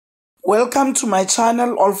Welcome to my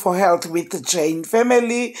channel, All for Health with Jane.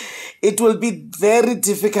 Family, it will be very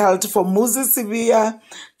difficult for Muzi Sibiya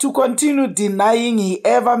to continue denying he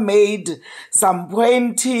ever made some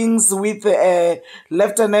pointings with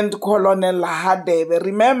Lieutenant Colonel Hadebe.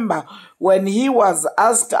 Remember, when he was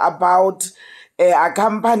asked about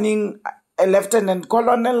accompanying Lieutenant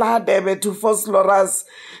Colonel Hadebe to Vosloorus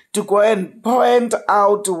to go and point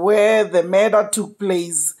out where the murder took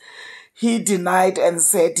place, he denied and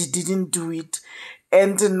said he didn't do it.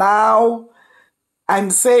 And now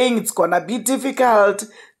I'm saying it's gonna be difficult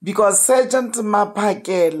because Sergeant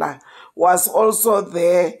Maphakela was also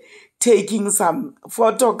there taking some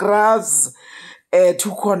photographs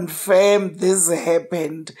to confirm this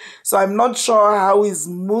happened. So I'm not sure how is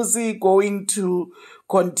Muzi going to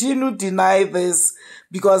continue deny this,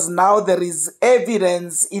 because now there is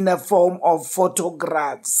evidence in a form of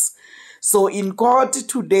photographs. So in court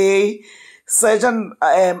today, Sergeant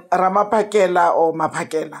Maphakela or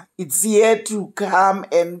Maphakela, it's here to come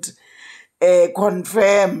and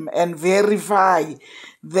confirm and verify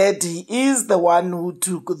that he is the one who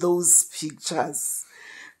took those pictures.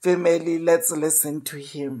 Family, let's listen to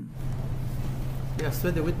him. Yeah,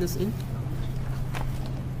 swear the witness in.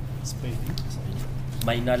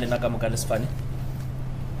 Maina le naka mokalesfane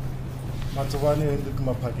Matsubane Hendrik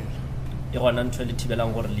Maphakela. e gona ntho le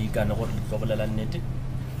thibelang gore le ikane gore le tlobolela nnete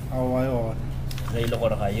Awa yona. ge ile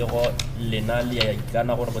gore ga ye go lena le ya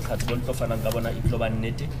ikana gore botlhatsi bo tlo fanang ka bona e tlo ba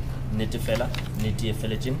nnete fela nnete e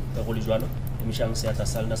feletseng ka go le jwalo e mishang se atla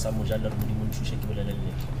salna sa mojale re modimo nthushe ke bolele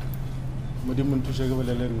nnete. Modimo nthushe ke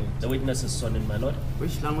bolele nnete. The witness is sworn in, my lord.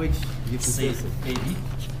 Which language you Say prefer? Pedi.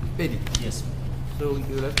 Pedi. Yes. So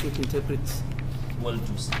you will have to interpret. Well,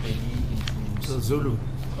 do Pedi into So Zulu.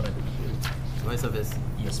 Correct. Vice versa.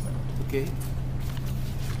 Yes, my lord. Okay.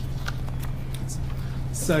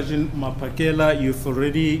 Sergeant Maphakela, you've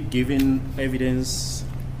already given evidence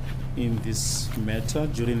in this matter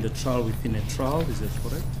during the trial within a trial, is that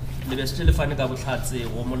correct? Le be se le fane ka botlhatse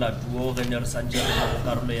go molatuo ge ne re santse re go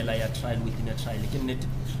karolo ela ya trial within a trial ke nnete.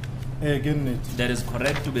 Ke nnete. That is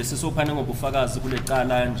correct. To be sesophaneng ngobufakazi kule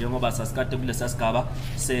qala njengoba sasikade kule sasigaba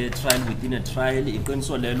se trial within a trial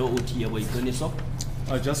iqiniso lelo uthi yebo iqiniso.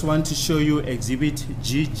 I just want to show you exhibit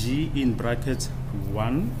GG in bracket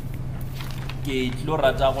 1. Ke tlo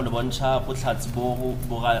rata go le bontsha botlhatsi bo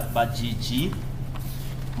ba GG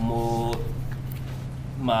mo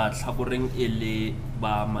matlhakoreng ele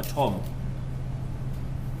ba mathomo.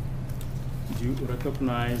 Do you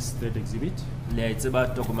recognize that exhibit? Le a tseba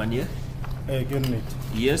tokomane? Ke nnete.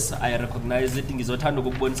 Yes, I recognize it. Ngizothanda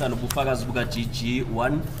ukubonisa nobufakazi buka GG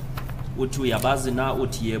 1 uthi uyabazi na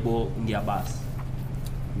uthi yebo ngiyabazi.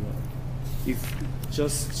 If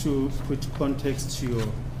just to put context to your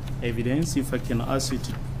evidence, if I can ask you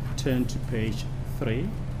to turn to page 3.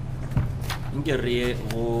 Ngere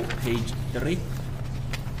go page 3.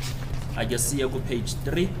 I just see go page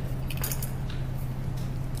 3.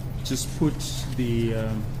 Just put the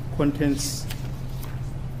contents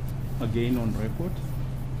again on record.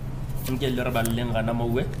 Ngele re balleng gana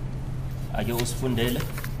mowe. A ke o sifundele.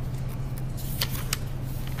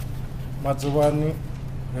 Matsubane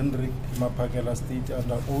Hendrik Maphakela state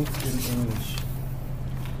under oath in English.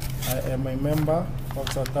 I am a member of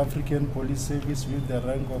South African Police Service with the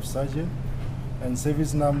rank of Sergeant and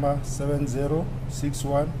service number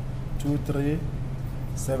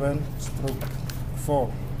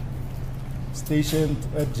 7061237-4. Stationed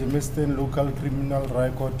at Germiston Local Criminal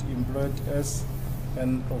Record, employed as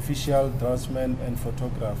an official draftsman and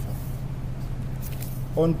photographer.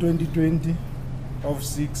 On 2020 of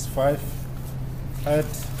 6/5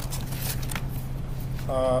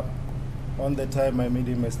 on the time I made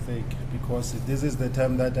a mistake, because this is the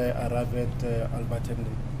time that I arrived at Alberton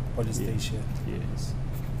police station. Yes.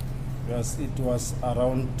 Yes, it was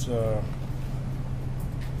around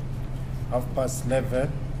 11:30.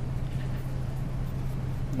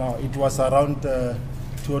 No, it was around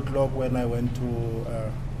 2 o'clock when I went to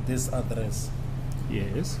this address.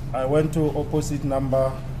 Yes. I went to opposite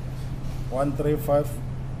number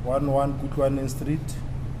 13511 Kutwanen Street,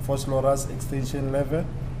 Vosloorus extension 11,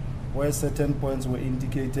 where certain points were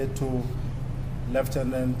indicated to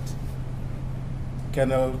Lieutenant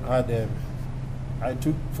Colonel Hadebe. I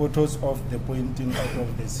took photos of the pointing out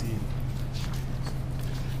of the scene.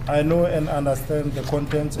 I know and understand the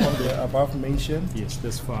contents of the above mentioned. Yes,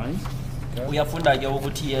 that's fine. Okay. Uyafunda ke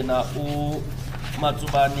ukuthi yena u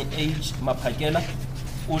Matsubane H Maphakela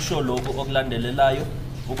usho lokho okulandelelayo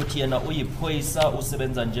ukuthi yena uyiphoyisa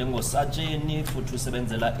usebenza njengosajeni futhi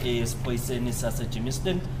usebenzela esiphoyiseni sase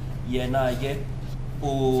Germiston. Yena ke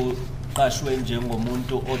uqashwe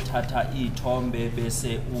njengomuntu othatha ithombe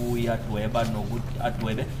bese uyadweba nokuthi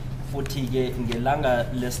adwebe futhi ke ngelanga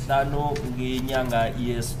lesihlanu ngenyanga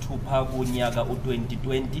yesithupha kunyaka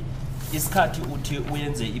u2020 isikhathi uthi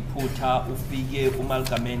uyenze iphutha ufike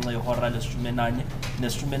umalgamenxe ihora lesishumenanye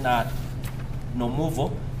nesishumena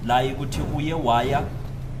nomuvo la ukuthi uye waya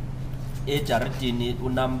ejaridini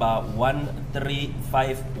unumber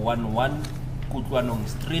 13511 Kutwanong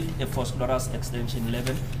Street eFosloras Extension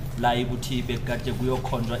 11 la ukuthi bekade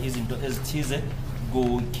kuyokhonjwa izinto ezithize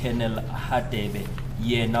ku Colonel Hadebe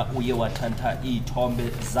yena uye wathanda ithombe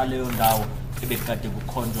zaleyo ndawo ebekade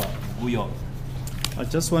kukhonjwa kuyo. I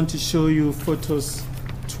just want to show you photos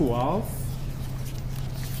 12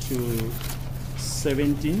 to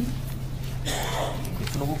 17.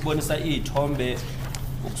 Ngifuna ukubonisa ithombe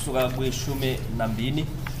ukusuka kweshume nambini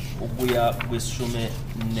ukuya kweshume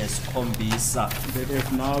nesikhombisa That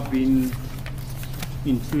have now been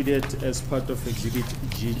included as part of exhibit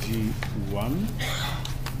GG1.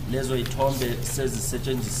 lezo ithombe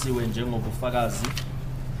sezisetshenzisiwe njengobufakazi.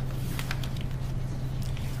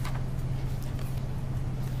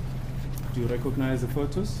 Do you recognize the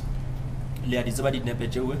photos? Liyadiziba dinepe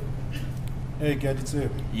jewe?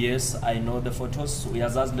 Yes, I know the photos.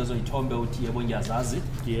 Uyazazi lezo ithombe uthi yebo ngiyazazi.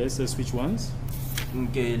 Yes, as which ones?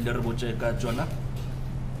 Nke leribotsheka Jona.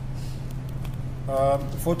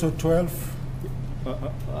 Photo 12.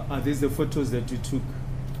 Are these the photos that you took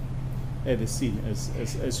at the scene,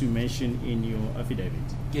 as you mentioned in your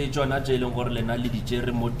affidavit? Ke Jona je leng gore lena le di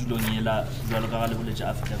jere mo tulong yela jwalo ka le boletse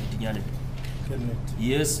affidavit nyane.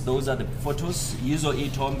 Yes, those are the photos. Yizo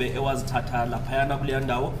ithombe ewazithatha laphayana kuleya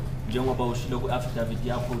ndawo njengoba ushilo ku affidavit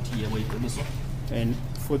yakho uthi yebo iqiniso. And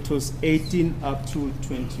photos 18 up to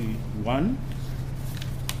 21.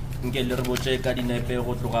 Nke leribotsheka dinepe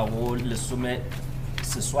go tloga go lesome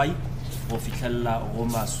seswai go fitlhella go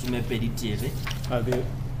masome pedi tiere. Are there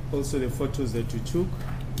also the photos that you took?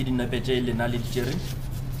 Ke dinepe tše lena le di tšere.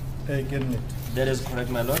 That is correct,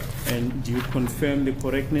 my lord. And do you confirm the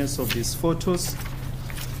correctness of these photos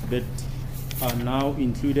that are now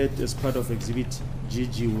included as part of exhibit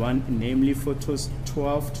GG1, namely photos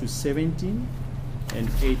 12 to 17 and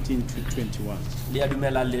 18 to 21? Le a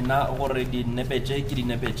dumela lena gore dinepe tše ke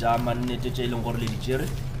dinepe tša mannete tše e leng gore le di tšere.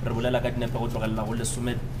 Re bolela ka dinepe go tlogelela go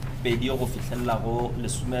lesome pedi go fitlhelela go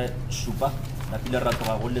lesome šupa lapile ra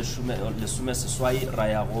tloga go lesome seswai ra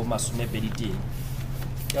ya go masome pedi tee.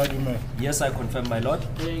 Yes, I confirm, my lord.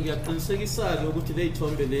 Ngiyaqinisekisa-ke ukuthi le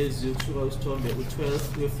ithombe lezi ukusuka isithombe u12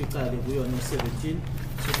 uyofica-ke kuyona u17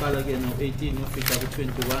 suqala-ke no18 uyofika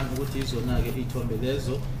ku21 ukuthi izona-ke iy'thombe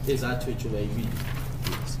lezo ezathwetshulwa yimini.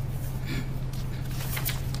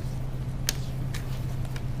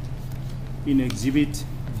 In exhibit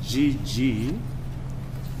GG,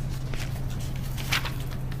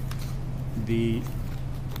 the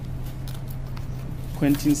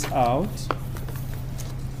Quentin's out.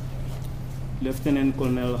 Lieutenant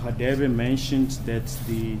Colonel Hadebe mentioned that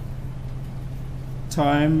the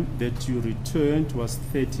time that you returned was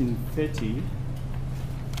 13:30.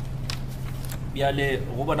 Biale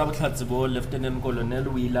go bona botlhatsi bo Lieutenant Colonel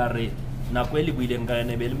o ile a re nako e le buileng ka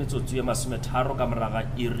yone be le metsotso e masometharo ka moraga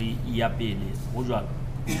iri ya pele go jwalo.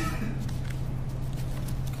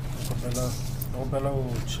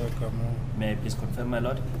 May I please confirm, my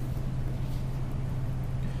lord?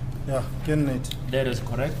 Yeah, that is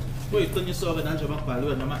correct. Kuyiqiniso-ke njengoba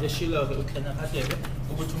kubhaliwe noma eshilo-ke uKhenya Hadebe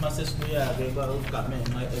ukuthi uma sesibuya-ke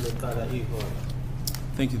ugamenxa eloqala ihora.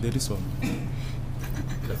 Thank you, that is all.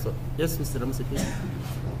 Yes, Mr. Ramsey, please.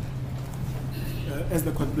 As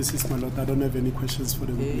the court proceeds, my lord, I don't have any questions for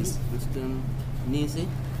the witness. Mr. Nisi?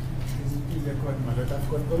 In the court, my lord, I've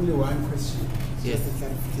got only one question. Yes. Just a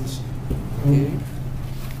clarification. Okay.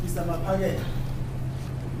 Mr. Maphakela.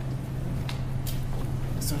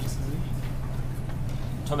 Sorry.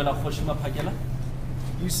 Thobela Kgoshi Maphakela.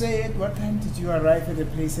 You say at what time did you arrive at the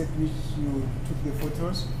place at which you took the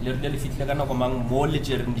photos? Le rile le fitlhe ka nako mang mo le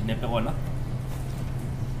tšereng dinepe gona?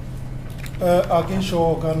 A ke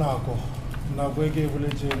sure ka nako e ke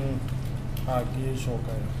boletseng a ke sure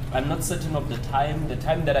ka yona. I'm not certain of the time. The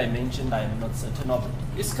time that I mentioned, I am not certain of it.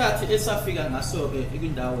 Isikhathi esafika ngaso-ke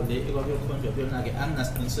ikwindawo le ekwakuyokhonjwa kuyona-ke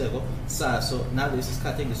anginasiqiniseko saso nalesi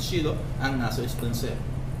sikhathi engisishilo anginaso isiqiniseko.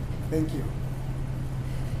 Thank you.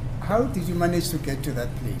 How did you manage to get to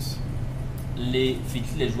that place? Le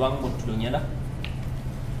fitlhile jwang mo tulong yela?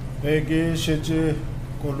 Ke shetse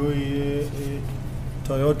koloi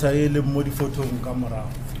Toyota e leng mo difotong ka morago.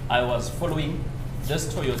 I was following this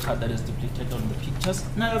Toyota that is depicted on the pictures.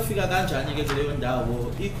 Nayofika kanjani-ke kuleyo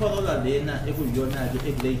ndawo iCorolla lena ekuyiyona-ke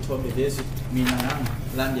ekule ithombe lezi mina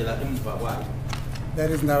ngangilandela emva kwayo. That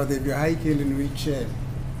is now the vehicle in which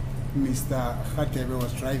Mr. Khatebe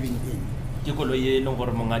was driving in. ke koloi e leng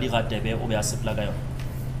gore mongadi Khatebe o be a sepela ka yona.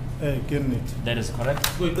 That is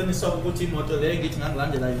correct. kuyiqiniseka ukuthi imoto leyo ngithi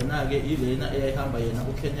ngangilandela yona-ke ilena eyayihamba yena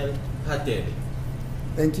kuKenel Khatebe.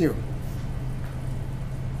 Thank you.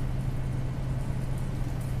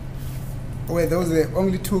 Were those the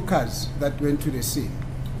only 2 cars that went to the scene?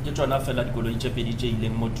 Ke tsona fela dikoloi tse pedi tse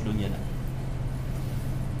ileng mo tulong ena.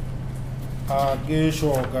 Ke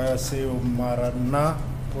sure ka seo mara nna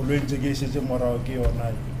koloi ntse ke shetse morao ke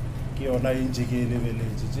yona e ntse ke e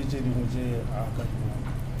lebeletse tse dingwe tse a ka di bona.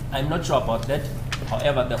 I'm not sure about that.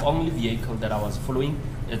 However, the only vehicle that I was following,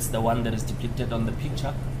 it's the one that is depicted on the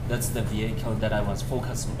picture. That's the vehicle that I was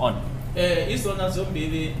focusing on. Izona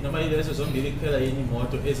zombili noma ilezo zombili kuphela yini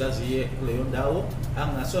imoto ezaziye kuleyo ndawo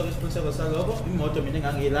angingasoka isiqiniseko saloko imoto mina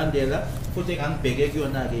engangiyilandela futhi engangibheke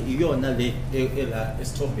kuyona-ke iyona le ela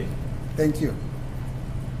esithombeni. Thank you.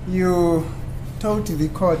 You told the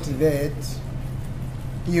court that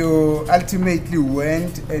you ultimately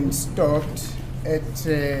went and stopped at,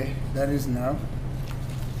 that is now,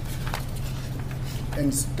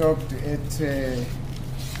 and stopped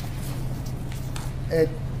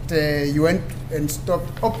you went and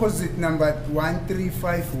stopped opposite number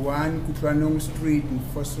 1351 Kutwanong Street in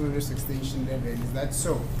Phosphorus Extension 11. Is that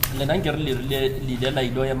so? Lena nkere le ile la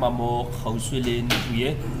ilo ya mamo gauswe le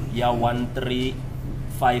ntwe ya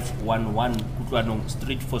 13511 Kutwanong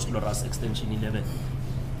Street Phosphorus Extension 11.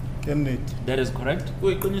 That is correct.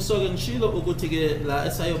 Kuyiqiniseke ngishilo ukuthi-ke la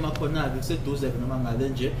esayoma khona-ke kuseduze noma ngale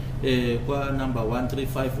nje kwa number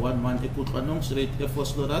 13511 eKutwanong Street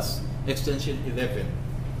ePhosphorus Extension 11.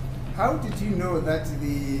 How did you know that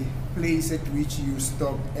the place at which you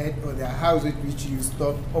stopped at, or the house at which you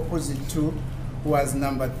stopped opposite to, was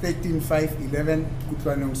number 13511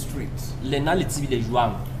 Kutwanong Street? Lena le tsibile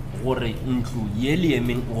jwang gore ntlu ye le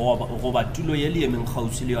emeng goba tulo ye le emeng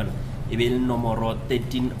gauswi le yona e be le nomoro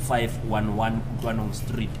 13511 Kutwanong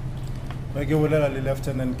Street. Ba ke bolela le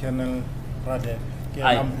Lieutenant Colonel Radebe ke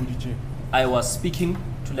a mpoditse. I was speaking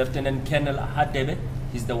to Lieutenant Colonel Hadebe.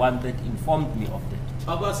 He's the one that informed me of that.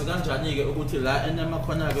 Akwazi kanjani-ke ukuthi la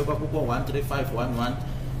enemakhona-ke kwakuko 13511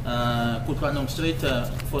 Kutwanong Street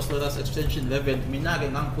Phosphorus Extension 11 mina-ke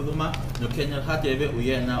ngangikhuluma noKenel Hadebe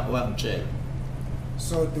uyena owangitshela.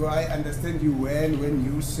 So do I understand you well when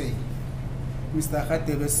you say Mr.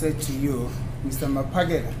 Khatebe said to you, Mr.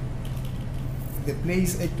 Maphakela, the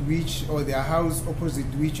place at which, or the house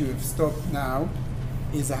opposite which you have stopped now,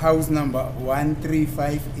 is a house number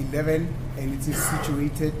 13511 and it is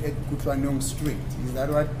situated at Kutwanong Street. Is that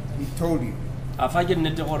what he told you? Afa ke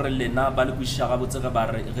nnete gore lena ba le kwishaga botse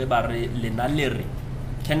ge ba re lena le re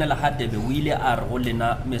Colonel Hadebe o ile a re go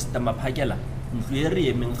lena Mr. Maphakela ntlo e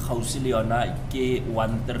re emeng gausi le yona ke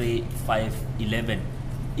 13511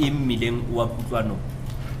 e mmileng wa Kutwanong.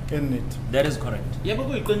 That is correct. Yebo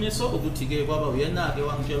kuyiqiniso ukuthi-ke kwaba uyena-ke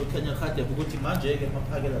wangitshela uKenel Hadebe ukuthi manje-ke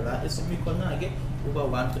Maphakela la esimi khona-ke uba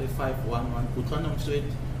 13511 Kutwanong Street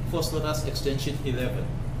Phosphorus Extension 11.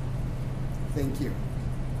 Thank you.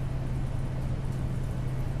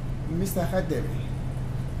 Mr. Khatebe,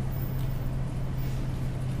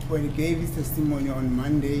 when he gave his testimony on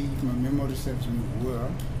Monday, if my memory serves me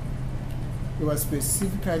well, he was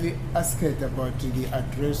specifically asked about the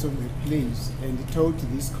address of the place, and he told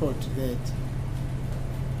this court that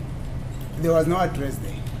there was no address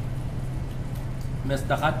there.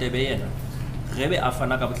 Mr. Hadebe yena ge be a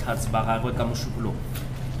fana ka botlhatsi ba gagwe ka mošupolong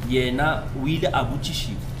yena o ile a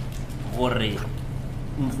botšišiwa gore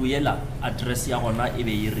ntlo yela address ya gona e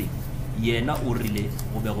be e re yena o rile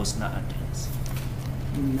go be go sena address.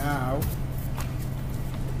 Now,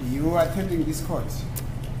 you are telling this court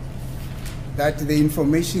that the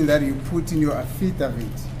information that you put in your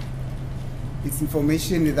affidavit, it's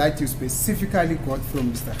information that you specifically got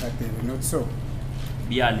from Mr. Khatebe, not so?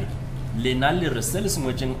 Biale, lena le re se le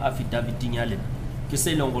sengwetseng affidavit-ing ya lena ke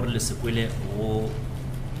se leng gore le sekwele go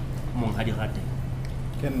monghadi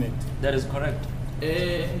Khatebe. That is correct.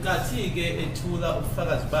 Ngathi-ke ethula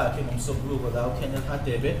ubufakazi bakhe ngomsombuluko la uKenel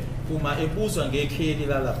Hadebe uma ebuzwa ngekheli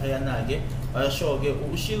lalaphayana-ke bayasho-ke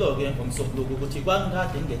ushilo-ke ngomsombuluko ukuthi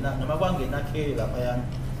kwangikade ingena noma kwangenakheli laphayana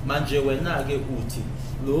manje wena-ke uthi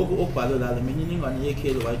lokhu okubhalwe la le mininingwane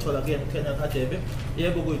yekheli wayithola kuKenel Hadebe.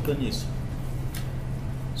 Yebo kuyiqiniso.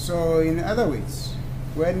 So in other words,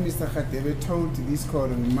 when Mr. Khatebe told this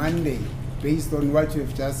court on Monday, based on what you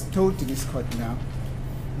have just told to this court now,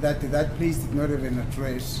 that that place did not have an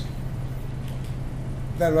address,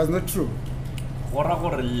 that was not true. Gora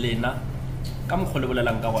gore lena ka mokgole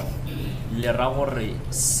bolelang ka gona le ra gore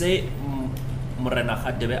se morena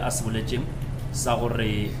Khatebe a se boletseng sa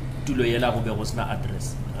gore tulo yela go be go sena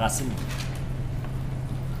address ga se nna.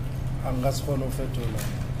 Angasikghona ukufetola.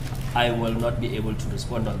 I will not be able to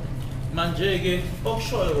respond on that. Manje ke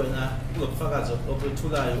okushoyo wena kulobufakazi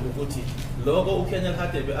obethulayo ukuthi lokho uKenneth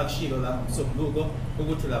Hadebe akushilo la ngomsombuluko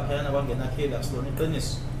ukuthi lapha yana kwangena khela kusilona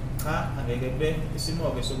iqiniso. Cha angeke kube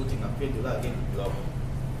isimoke sokuthi ngaphendula ke lokho.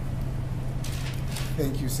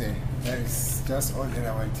 Thank you, sir. That is just all that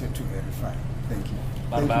I wanted to verify. Thank you.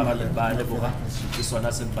 Ba le boga Thank ke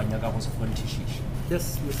sona se banya ka go se fontishisha.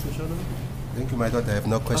 Yes, Mr. Mshono. Thank you, my daughter. I have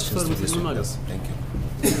no questions sorry, to this Mr. Mumalo. witness. Thank you.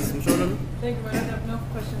 Mr. Mshono. Thank you, madam. I have no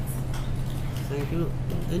questions. Thank you.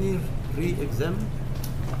 Any re-exam?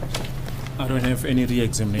 I don't have any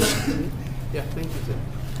re-examination. Yeah, thank you, sir.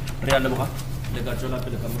 Re a leboga le ka tswela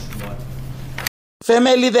pele ka moshomo wa.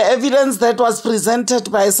 Family, the evidence that was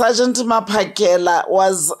presented by Sergeant Maphakela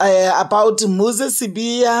was about Muzi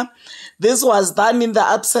Sibiya. This was done in the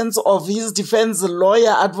absence of his defense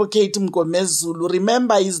lawyer, Advocate Mgomezulu.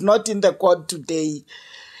 Remember, he's not in the court today.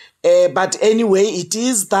 But anyway, it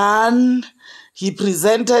is done. He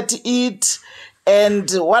presented it.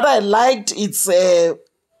 And what I liked, it's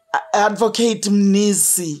Advocate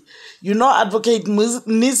Mnisi. You know, Advocate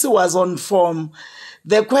Mnisi was on form.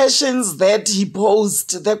 The questions that he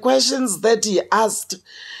posed, the questions that he asked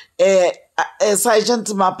Sergeant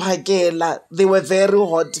Maphakela, they were very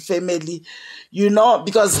hot, family. You know,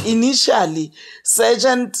 because initially,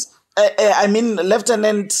 Lieutenant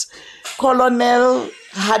Colonel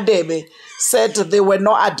Hadebe said there were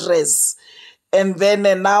no address. And then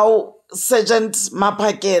now Sergeant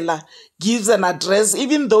Maphakela gives an address,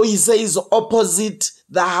 even though he says opposite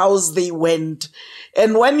the house they went.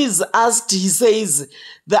 And when he's asked, he says,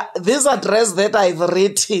 this address that I've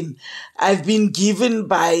written, I've been given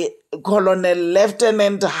by Colonel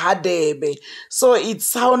Lieutenant Hadebe. So it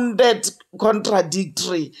sounded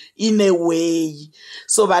contradictory in a way.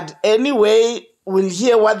 So, but anyway, we'll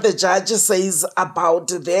hear what the judge says about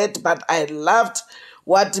that. But I loved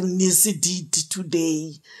what Mnisi did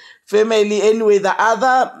today. Family, anyway, the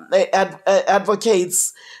other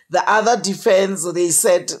advocates, the other defense, they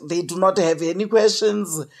said they do not have any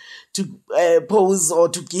questions to pose or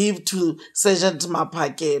to give to Sergeant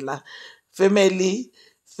Maphakela. Family,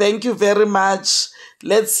 thank you very much.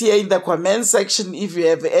 Let's hear in the comment section if you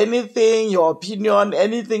have anything, your opinion,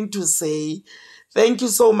 anything to say. Thank you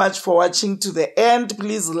so much for watching to the end.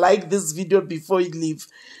 Please like this video before you leave.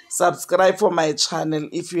 Subscribe for my channel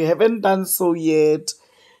if you haven't done so yet.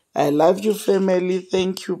 I love you, family.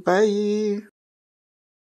 Thank you. Bye.